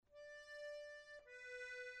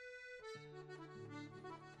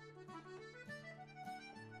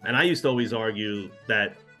And I used to always argue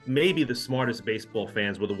that maybe the smartest baseball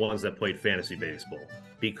fans were the ones that played fantasy baseball.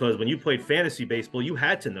 Because when you played fantasy baseball, you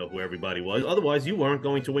had to know who everybody was. Otherwise, you weren't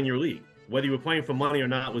going to win your league. Whether you were playing for money or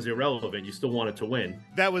not was irrelevant. You still wanted to win.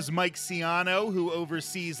 That was Mike Ciano, who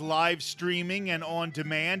oversees live streaming and on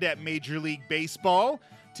demand at Major League Baseball.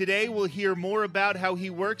 Today, we'll hear more about how he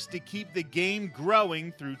works to keep the game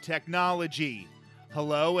growing through technology.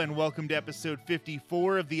 Hello, and welcome to episode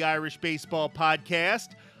 54 of the Irish Baseball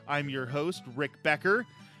Podcast. I'm your host, Rick Becker.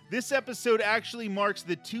 This episode actually marks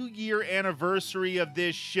the 2-year anniversary of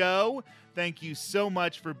this show. Thank you so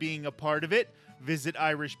much for being a part of it. Visit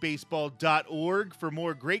irishbaseball.org for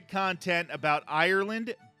more great content about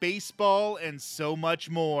Ireland, baseball, and so much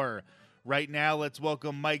more. Right now, let's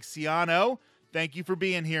welcome Mike Ciano. Thank you for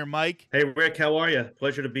being here, Mike. Hey, Rick, how are you?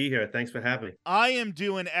 Pleasure to be here. Thanks for having me. I am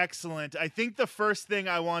doing excellent. I think the first thing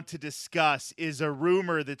I want to discuss is a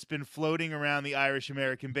rumor that's been floating around the Irish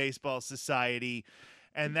American Baseball Society,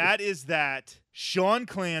 and that is that Sean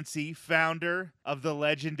Clancy, founder of the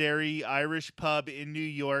legendary Irish pub in New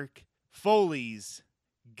York, Foley's,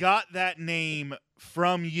 got that name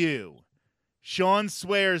from you. Sean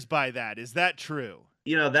swears by that. Is that true?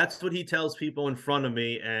 You know, that's what he tells people in front of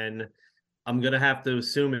me, and I'm going to have to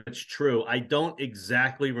assume it's true. I don't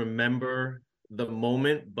exactly remember the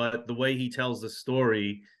moment, but the way he tells the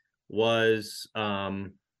story was,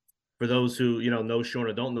 for those who, know Sean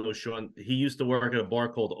or don't know Sean, he used to work at a bar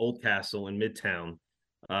called Oldcastle in Midtown.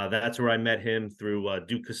 That's where I met him through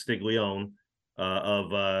Duke Castiglione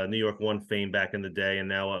of New York One fame back in the day, and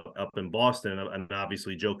now up in Boston, and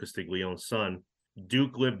obviously Joe Castiglione's son.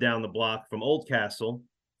 Duke lived down the block from Oldcastle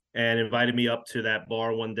and invited me up to that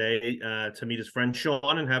bar one day to meet his friend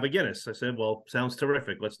Sean and have a Guinness. I said, well, sounds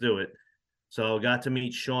terrific. Let's do it. So got to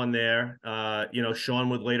meet Sean there. Sean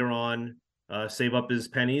would later on save up his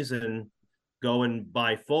pennies and go and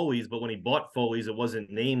buy Foley's. But when he bought Foley's, it wasn't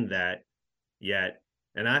named that yet.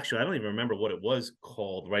 And actually, I don't even remember what it was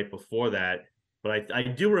called right before that. But I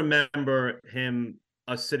do remember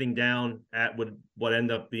us sitting down at what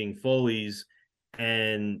ended up being Foley's,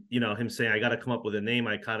 and him saying, I got to come up with a name.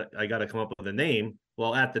 I got to come up with a name.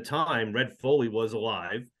 Well, at the time, Red Foley was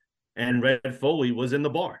alive, and Red Foley was in the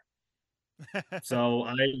bar. So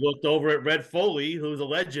I looked over at Red Foley, who's a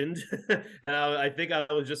legend, and I think I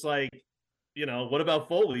was just like, what about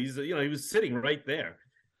Foley's? He was sitting right there.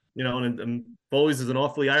 And Foley's is an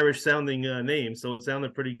awfully Irish sounding name, so it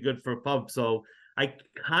sounded pretty good for a pub. So I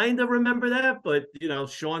kind of remember that, but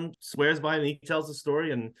Sean swears by it and he tells the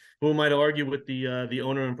story. And who am I to argue with the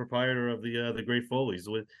owner and proprietor of the Great Foley's,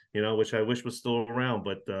 which I wish was still around,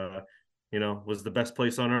 but was the best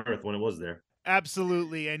place on earth when it was there.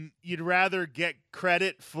 Absolutely, and you'd rather get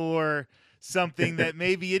credit for something that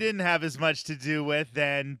maybe you didn't have as much to do with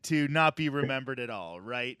than to not be remembered at all,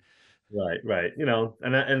 right? Right.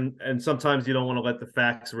 And sometimes you don't want to let the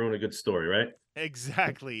facts ruin a good story, right?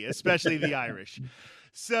 Exactly, especially the Irish.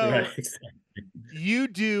 So Right, exactly. you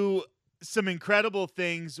do some incredible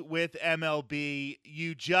things with MLB.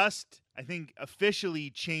 You just, I think, officially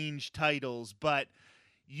changed titles, but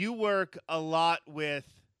you work a lot with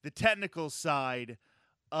the technical side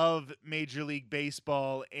of Major League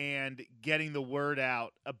Baseball and getting the word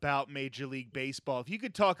out about Major League Baseball. If you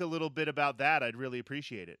could talk a little bit about that, I'd really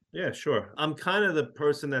appreciate it. Yeah, sure. I'm kind of the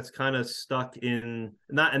person that's kind of stuck in,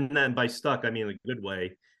 not, and then by stuck, I mean a good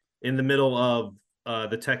way, in the middle of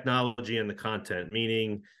the technology and the content,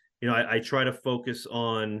 meaning, I try to focus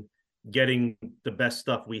on getting the best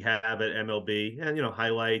stuff we have at MLB and,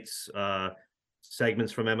 highlights,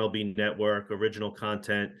 segments from MLB Network, original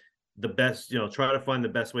content, the best, try to find the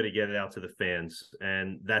best way to get it out to the fans.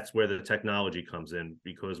 And that's where the technology comes in,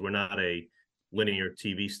 because we're not a linear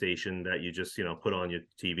TV station that you just, put on your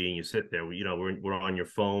TV and you sit there. We're on your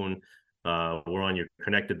phone, we're on your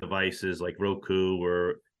connected devices like Roku,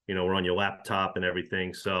 we're on your laptop and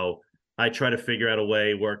everything. So I try to figure out a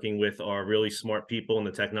way, working with our really smart people in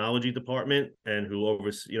the technology department and who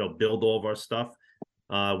build all of our stuff,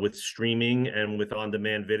 with streaming and with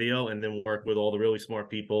on-demand video, and then work with all the really smart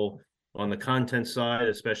people on the content side,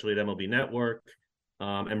 especially at MLB Network,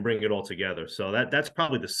 and bring it all together. So that's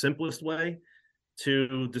probably the simplest way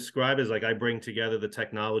to describe it, is like I bring together the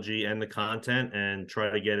technology and the content and try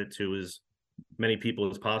to get it to as many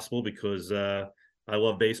people as possible, because I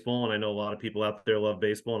love baseball, and I know a lot of people out there love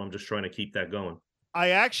baseball, and I'm just trying to keep that going. I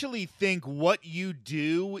actually think what you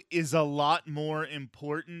do is a lot more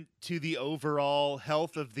important to the overall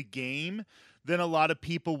health of the game than a lot of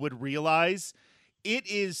people would realize. It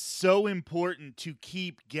is so important to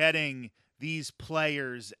keep getting these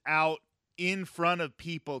players out in front of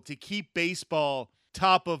people, to keep baseball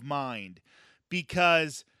top of mind,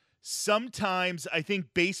 because sometimes I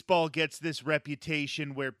think baseball gets this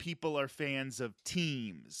reputation where people are fans of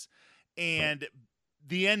teams, and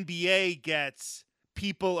the NBA gets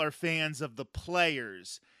people are fans of the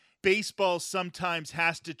players. Baseball sometimes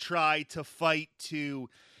has to try to fight to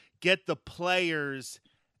get the players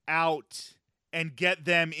out and get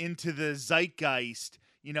them into the zeitgeist.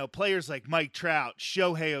 You know, players like Mike Trout,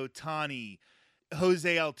 Shohei Ohtani,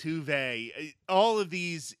 Jose Altuve, all of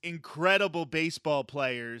these incredible baseball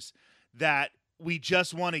players that we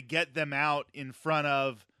just want to get them out in front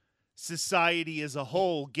of society as a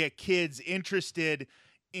whole, get kids interested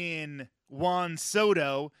in Juan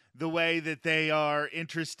Soto the way that they are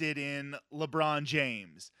interested in LeBron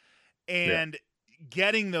James. Yeah. And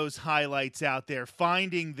getting those highlights out there,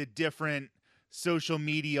 finding the different social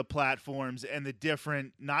media platforms and the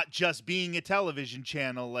different, not just being a television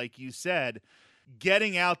channel, like you said,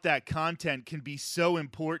 getting out that content can be so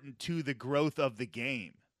important to the growth of the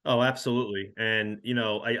game. Oh, absolutely. And,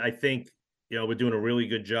 I think, we're doing a really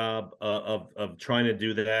good job of trying to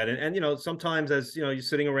do that. And, sometimes as, you're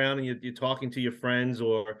sitting around and you're talking to your friends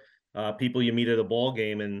or people you meet at a ball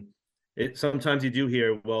game, and sometimes you do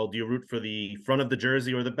hear, well, do you root for the front of the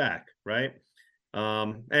jersey or the back? Right.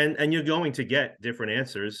 And you're going to get different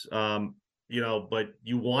answers. But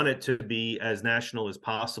you want it to be as national as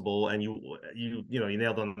possible. And you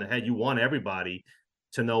nailed on the head. You want everybody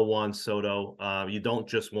to know Juan Soto. You don't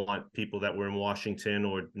just want people that were in Washington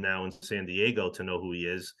or now in San Diego to know who he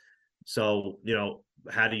is. So,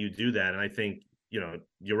 how do you do that? And I think,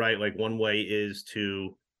 you're right. Like one way is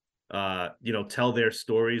to, tell their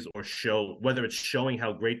stories or show, whether it's showing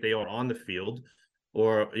how great they are on the field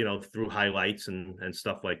or, through highlights and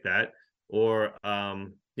stuff like that, or,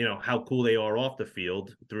 how cool they are off the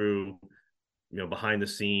field through, behind the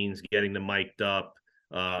scenes, getting them mic'd up,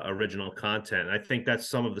 original content. And I think that's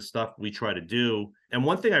some of the stuff we try to do. And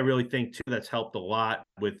one thing I really think too that's helped a lot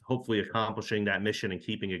with hopefully accomplishing that mission and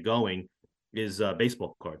keeping it going is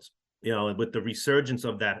baseball cards. With the resurgence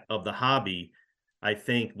of the hobby, I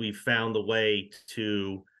think we've found a way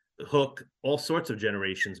to hook all sorts of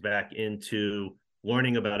generations back into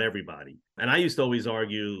learning about everybody. And I used to always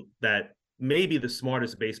argue that maybe the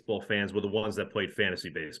smartest baseball fans were the ones that played fantasy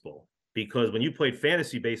baseball. Because when you played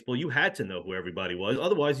fantasy baseball, you had to know who everybody was.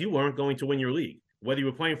 Otherwise, you weren't going to win your league. Whether you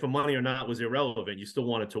were playing for money or not was irrelevant. You still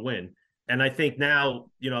wanted to win. And I think now,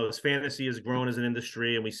 as fantasy has grown as an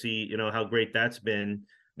industry and we see, how great that's been,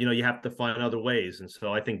 you have to find other ways. And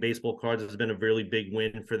so I think baseball cards has been a really big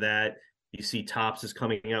win for that. You see Topps is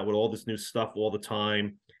coming out with all this new stuff all the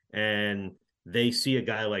time. And they see a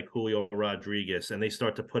guy like Julio Rodriguez and they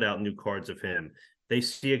start to put out new cards of him. They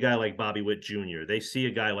see a guy like Bobby Witt Jr. They see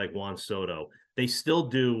a guy like Juan Soto. They still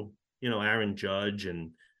do, Aaron Judge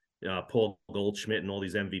and Paul Goldschmidt and all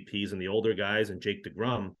these MVPs and the older guys and Jake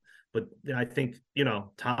DeGrom. But I think,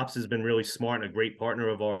 Topps has been really smart and a great partner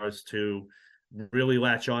of ours to really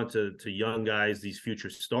latch on to young guys, these future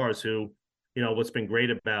stars who, what's been great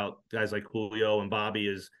about guys like Julio and Bobby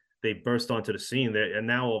is they burst onto the scene there, and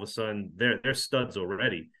now all of a sudden they're studs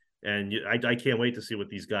already. And I can't wait to see what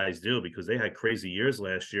these guys do because they had crazy years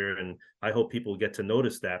last year. And I hope people get to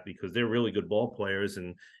notice that because they're really good ball players.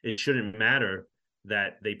 And it shouldn't matter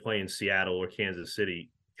that they play in Seattle or Kansas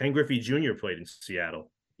City. Ken Griffey Jr. played in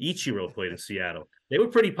Seattle. Ichiro played in Seattle. They were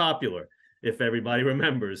pretty popular, if everybody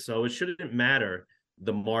remembers. So it shouldn't matter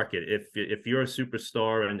the market. If you're a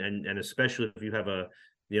superstar and especially if you have an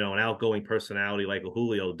outgoing personality like a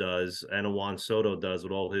Julio does and a Juan Soto does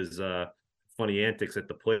with all his funny antics at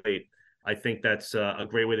the plate, I think that's a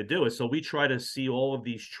great way to do it. So we try to see all of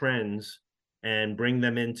these trends and bring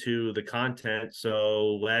them into the content.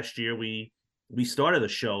 So last year we started a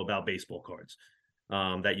show about baseball cards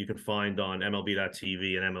that you can find on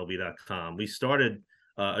MLB.tv and MLB.com. We started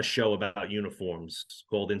a show about uniforms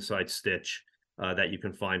called Inside Stitch that you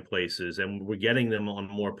can find places, and we're getting them on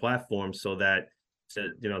more platforms so that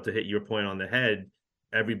to hit your point on the head,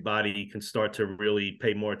 everybody can start to really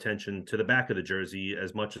pay more attention to the back of the jersey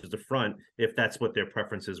as much as the front, if that's what their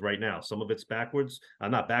preference is right now. Some of it's backwards,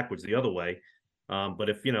 not backwards, the other way. But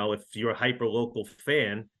if you're a hyper local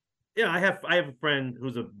fan, I have a friend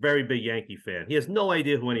who's a very big Yankee fan. He has no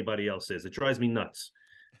idea who anybody else is. It drives me nuts.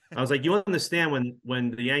 I was like, you understand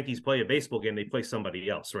when the Yankees play a baseball game, they play somebody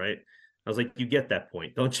else, right? I was like, you get that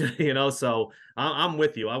point, don't you? So I'm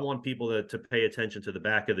with you. I want people to pay attention to the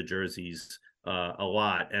back of the jerseys a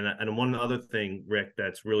lot. And one other thing, Rick,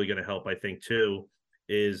 that's really going to help, I think, too,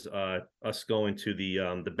 is us going to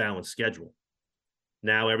the balanced schedule.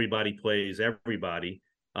 Now everybody plays everybody.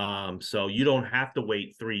 So you don't have to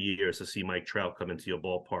wait 3 years to see Mike Trout come into your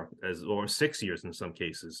ballpark or 6 years in some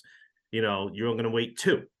cases. You're going to wait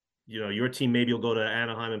 2. your team maybe will go to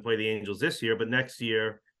Anaheim and play the Angels this year, but next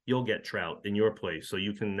year you'll get Trout in your place. So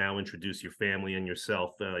you can now introduce your family and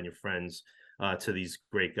yourself and your friends to these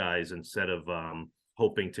great guys instead of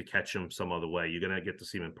hoping to catch them some other way. You're going to get to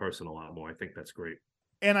see them in person a lot more. I think that's great.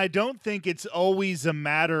 And I don't think it's always a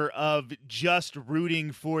matter of just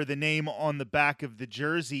rooting for the name on the back of the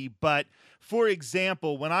jersey. But for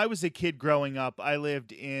example, when I was a kid growing up, I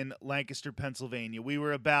lived in Lancaster, Pennsylvania. We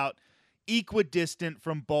were about equidistant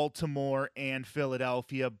from Baltimore and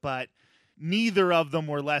Philadelphia, but neither of them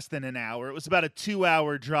were less than an hour. It was about a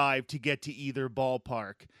 2-hour drive to get to either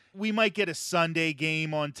ballpark. We might get a Sunday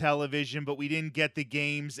game on television, but we didn't get the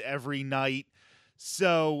games every night.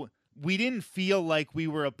 So we didn't feel like we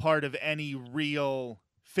were a part of any real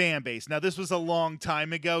fan base. Now, this was a long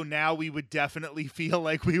time ago. Now we would definitely feel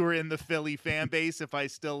like we were in the Philly fan base if I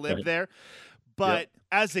still lived there. But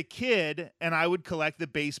as a kid, and I would collect the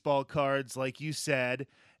baseball cards, like you said,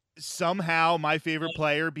 somehow my favorite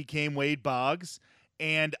player became Wade Boggs,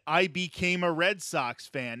 and I became a Red Sox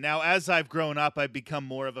fan. Now, as I've grown up, I've become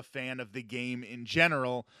more of a fan of the game in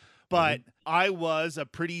general, but I was a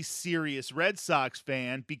pretty serious Red Sox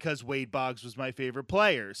fan because Wade Boggs was my favorite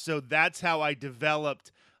player. So that's how I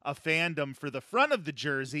developed a fandom for the front of the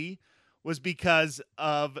jersey, was because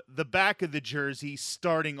of the back of the jersey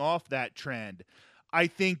starting off that trend. I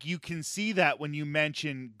think you can see that when you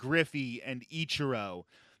mention Griffey and Ichiro.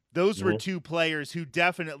 Those were two players who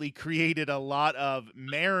definitely created a lot of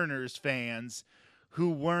Mariners fans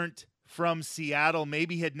who weren't from Seattle,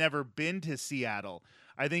 maybe had never been to Seattle.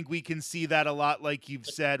 I think we can see that a lot, like you've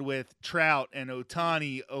said, with Trout and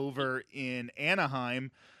Ohtani over in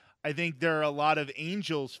Anaheim. I think there are a lot of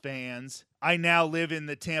Angels fans. I now live in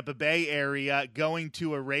the Tampa Bay area, going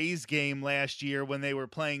to a Rays game last year when they were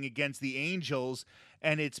playing against the Angels,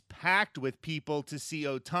 and it's packed with people to see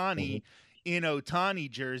Ohtani in Ohtani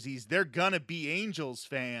jerseys. They're going to be Angels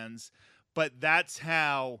fans, but that's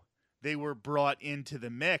how they were brought into the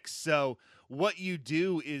mix. So what you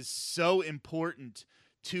do is so important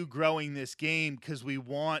to growing this game, because we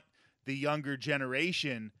want the younger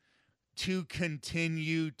generation to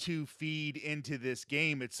continue to feed into this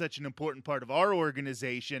game. It's such an important part of our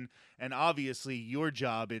organization, and obviously your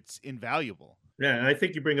job, it's invaluable. Yeah, and I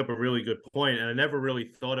think you bring up a really good point, and I never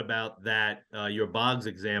really thought about that, your Boggs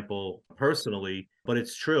example personally, but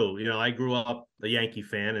it's true. I grew up a Yankee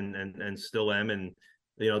fan and still am, and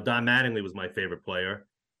Don Mattingly was my favorite player.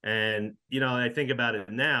 And I think about it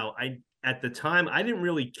now, at the time I didn't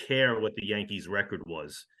really care what the Yankees record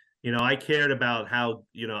was. I cared about how,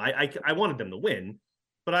 I wanted them to win,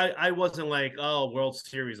 but I wasn't like, oh, World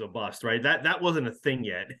Series or bust, right? That wasn't a thing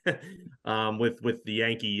yet. With the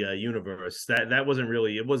Yankee universe, that wasn't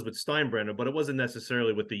really. It was with Steinbrenner, but it wasn't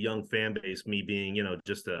necessarily with the young fan base. Me being,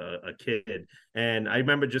 just a kid, and I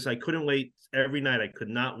remember I couldn't wait every night. I could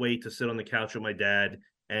not wait to sit on the couch with my dad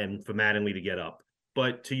and for Mattingly to get up.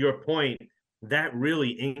 But to your point, that really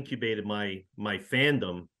incubated my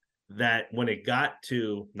fandom. That when it got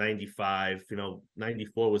to 95,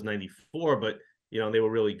 94 was 94, but they were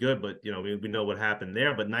really good, but we know what happened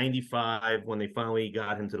there. But 95, when they finally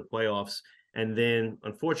got him to the playoffs, and then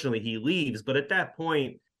unfortunately he leaves. But at that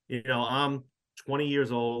point, I'm 20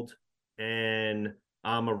 years old and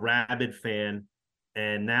I'm a rabid fan,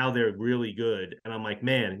 and now they're really good. And I'm like,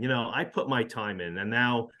 man, I put my time in, and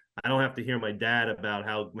now I don't have to hear my dad about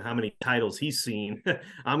how many titles he's seen.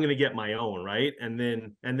 I'm going to get my own, right? And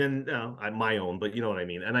then my own, but you know what I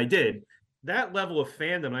mean? And I did. That level of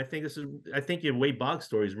fandom, I think your Wade Boggs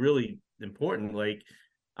story is really important. Like,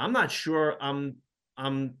 I'm not sure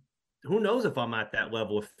who knows if I'm at that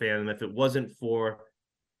level of fandom if it wasn't for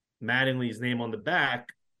Mattingly's name on the back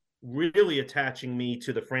really attaching me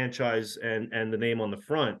to the franchise and the name on the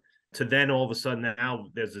front, to then all of a sudden now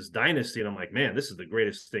there's this dynasty and I'm like, man, this is the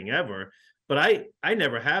greatest thing ever. But I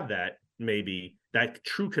never have maybe that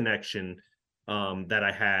true connection that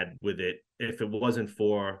I had with it if it wasn't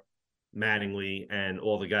for Mattingly and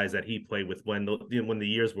all the guys that he played with when the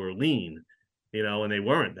years were lean, and they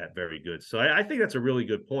weren't that very good. So I think that's a really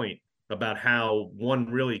good point about how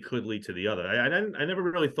one really could lead to the other. I never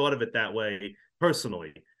really thought of it that way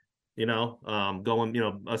personally.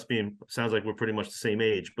 Us being, sounds like we're pretty much the same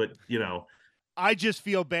age, but I just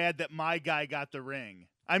feel bad that my guy got the ring.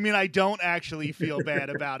 I mean, I don't actually feel bad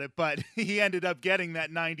about it, but he ended up getting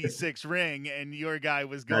that 96 ring, and your guy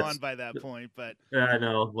was gone by that point. But yeah, I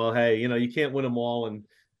know. Well, hey, you can't win them all, and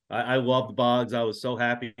I loved Boggs. I was so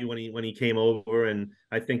happy when he came over, and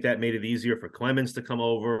I think that made it easier for Clemens to come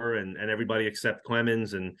over and everybody except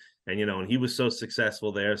Clemens, and he was so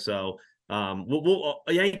successful there. So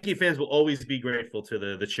Yankee fans will always be grateful to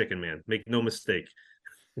the Chicken Man. Make no mistake.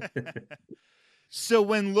 So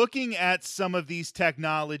when looking at some of these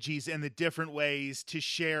technologies and the different ways to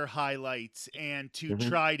share highlights and to Mhm.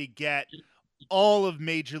 try to get all of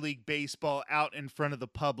Major League Baseball out in front of the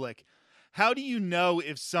public, how do you know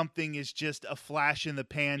if something is just a flash in the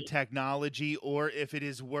pan technology or if it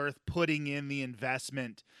is worth putting in the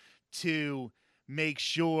investment to make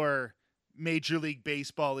sure Major League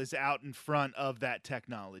Baseball is out in front of that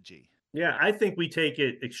technology? Yeah, I think we take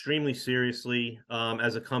it extremely seriously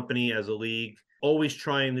as a company, as a league, always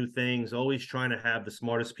trying new things, always trying to have the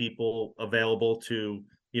smartest people available to,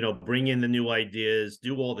 bring in the new ideas,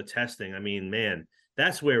 do all the testing. I mean, man,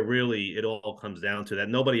 that's where really it all comes down to that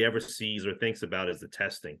nobody ever sees or thinks about is the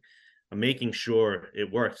testing. Making sure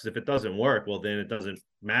it works. If it doesn't work, well, then it doesn't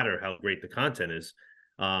matter how great the content is,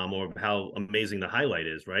 or how amazing the highlight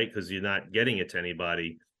is, right? Because you're not getting it to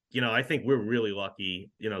anybody. I think we're really lucky,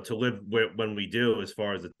 to live when we do as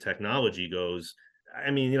far as the technology goes. I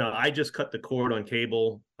mean, I just cut the cord on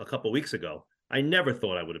cable a couple weeks ago. I never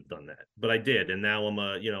thought I would have done that, but I did. And now I'm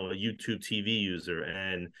a YouTube TV user,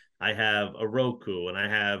 and I have a Roku, and I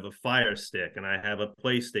have a Fire Stick, and I have a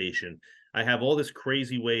PlayStation. I have all this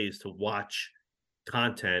crazy ways to watch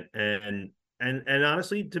content and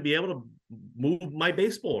honestly to be able to move my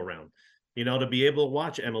baseball around, to be able to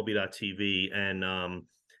watch MLB.TV and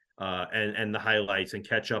the highlights and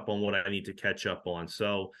catch up on what I need to catch up on.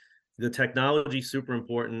 So the technology is super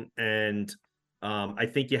important, and I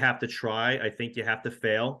think you have to try. I think you have to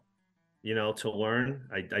fail, to learn.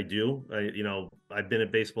 I do. I've been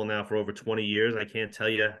at baseball now for over 20 years. I can't tell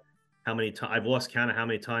you how many times I've lost count of how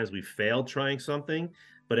many times we failed trying something,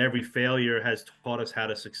 but every failure has taught us how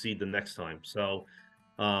to succeed the next time. So,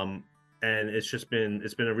 and it's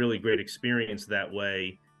been a really great experience that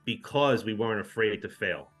way because we weren't afraid to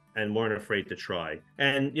fail and weren't afraid to try.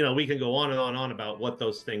 And we can go on and on about what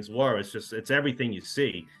those things were. It's everything you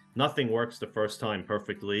see. Nothing works the first time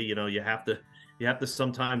perfectly. You have to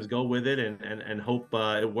sometimes go with it and hope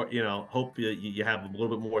hope you have a little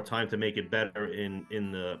bit more time to make it better in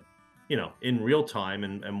real time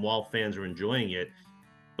and while fans are enjoying it.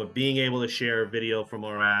 But being able to share a video from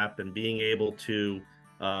our app and being able to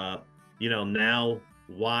now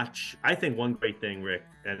watch. I think one great thing, Rick,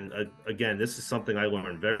 and again, this is something I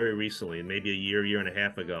learned very recently, maybe a year and a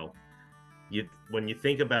half ago. When you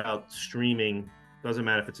think about streaming, doesn't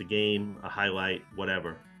matter if it's a game, a highlight,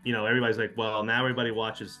 whatever. Everybody's like, well, now everybody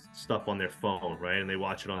watches stuff on their phone, right? And they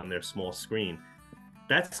watch it on their small screen.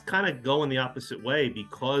 That's kind of going the opposite way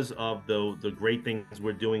because of the great things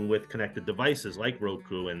we're doing with connected devices like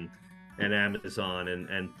Roku and Amazon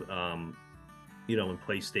and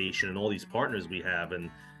PlayStation and all these partners we have.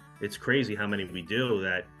 And it's crazy how many we do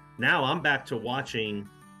that. Now I'm back to watching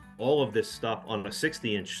all of this stuff on a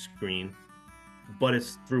 60-inch screen, but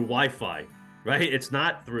it's through Wi-Fi, right? It's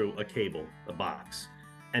not through a box.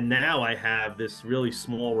 And now I have this really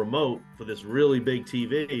small remote for this really big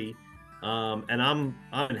TV, and I'm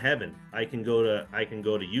in heaven. I can go to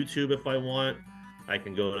YouTube if I want. I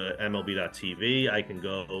can go to MLB.TV. I can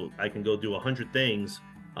go do 100 things,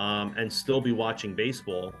 and still be watching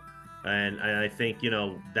baseball. And I think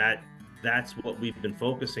that's what we've been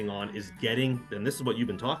focusing on is getting, and this is what you've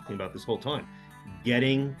been talking about this whole time,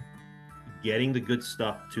 getting the good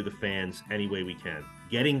stuff to the fans any way we can.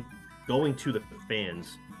 Going to the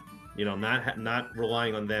fans, not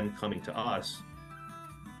relying on them coming to us,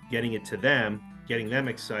 getting it to them, getting them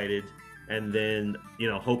excited, and then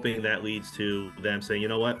hoping that leads to them saying, you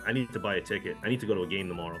know what, I need to buy a ticket. I need to go to a game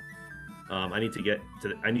tomorrow. I need to get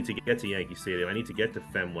to Yankee Stadium. I need to get to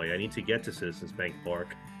Fenway. I need to get to Citizens Bank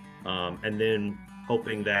Park, and then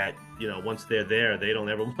hoping that once they're there, they don't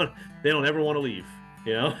ever want to leave,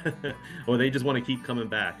 or they just want to keep coming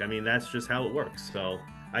back. I mean, that's just how it works. So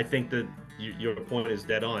I think that your point is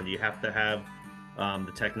dead on. You have to have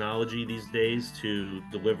the technology these days to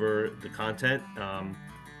deliver the content.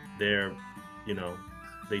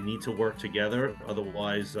 They need to work together.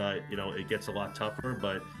 Otherwise, it gets a lot tougher.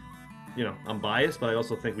 But I'm biased, but I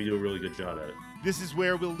also think we do a really good job at it. This is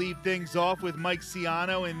where we'll leave things off with Mike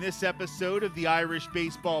Ciano in this episode of the Irish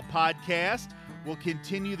Baseball Podcast. We'll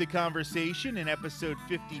continue the conversation in episode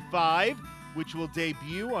 55, which will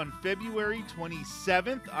debut on February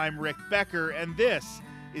 27th. I'm Rick Becker, and this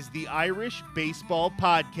is the Irish Baseball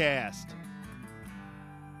Podcast.